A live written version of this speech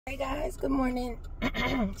Hey guys, good morning.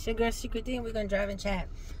 It's your girl SeekretD, and we're gonna drive and chat.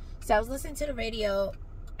 So I was listening to the radio,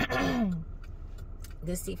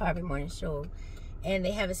 the Steve Harvey morning show, and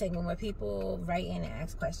they have a segment where people write in and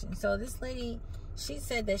ask questions. So this lady, she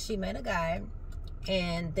said that she met a guy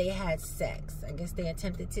and they had sex. I guess they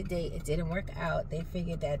attempted to date. It didn't work out. They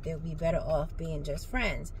figured that they would be better off being just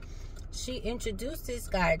friends. She introduced this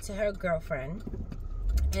guy to her girlfriend,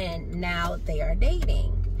 and now they are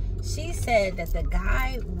dating. She said that the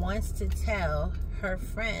guy wants to tell her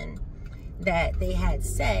friend that they had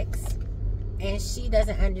sex, and she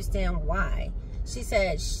doesn't understand why. She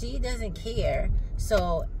said she doesn't care,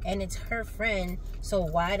 so, and it's her friend, so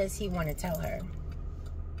why does he want to tell her?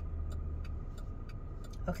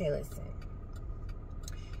 Okay, listen.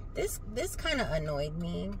 This kind of annoyed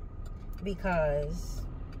me because,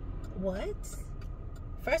 what?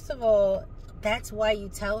 First of all, that's why you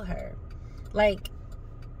tell her. Like,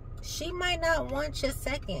 she might not want your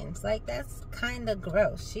seconds. Like, that's kind of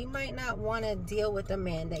gross. She might not want to deal with a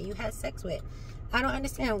man that you had sex with. I don't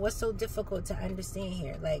understand what's so difficult to understand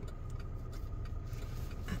here. Like,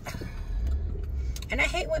 and I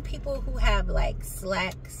hate when people who have like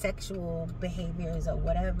slack sexual behaviors or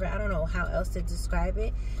whatever, I don't know how else to describe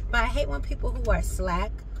it, but I hate when people who are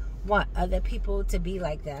slack want other people to be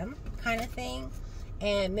like them, kind of thing.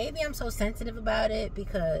 And maybe I'm so sensitive about it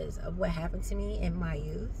because of what happened to me in my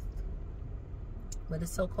youth with a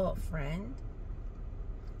so-called friend.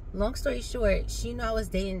 Long story short, she knew I was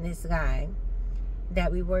dating this guy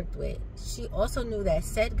that we worked with. She also knew that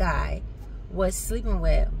said guy was sleeping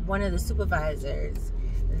with one of the supervisors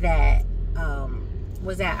that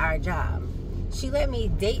was at our job. She let me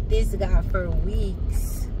date this guy for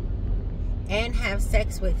weeks and have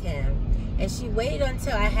sex with him. And she waited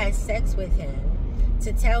until I had sex with him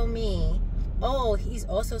to tell me, oh, he's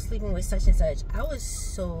also sleeping with such and such. I was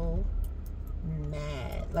so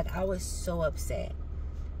mad. Like, I was so upset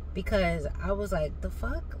because I was like, the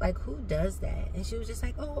fuck? Like, who does that? And she was just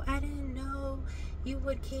like, oh, I didn't know you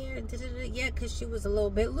would care. Yeah, because she was a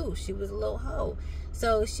little bit loose. She was a little hoe.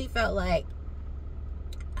 So she felt like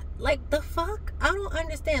the fuck? I don't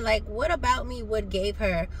understand. Like, what about me would gave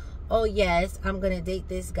her, oh yes, I'm gonna date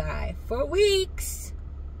this guy for weeks,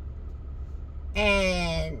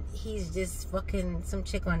 and he's just fucking some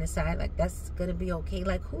chick on the side? Like, that's gonna be okay?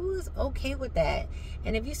 Like, who's okay with that?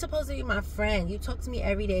 And if you're supposed to be my friend, you talk to me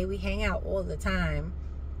every day, we hang out all the time,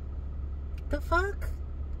 the fuck?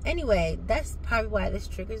 Anyway, that's probably why this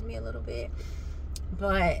triggers me a little bit.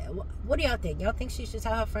 But what do y'all think? Y'all think she should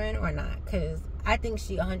tell her friend or not? Because I think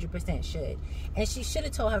she 100% should. And she should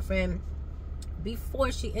have told her friend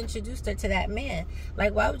before she introduced her to that man.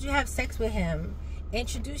 Like, why would you have sex with him?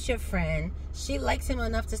 Introduce your friend. She likes him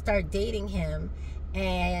enough to start dating him,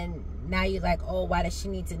 and now you're like, oh, why does she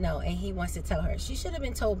need to know? And he wants to tell her. She should have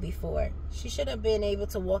been told before. She should have been able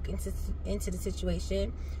to walk into the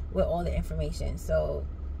situation with all the information. So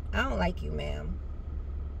I don't like you, ma'am.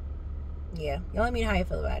 Yeah, y'all let me know how you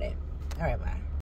feel about it. All right, bye.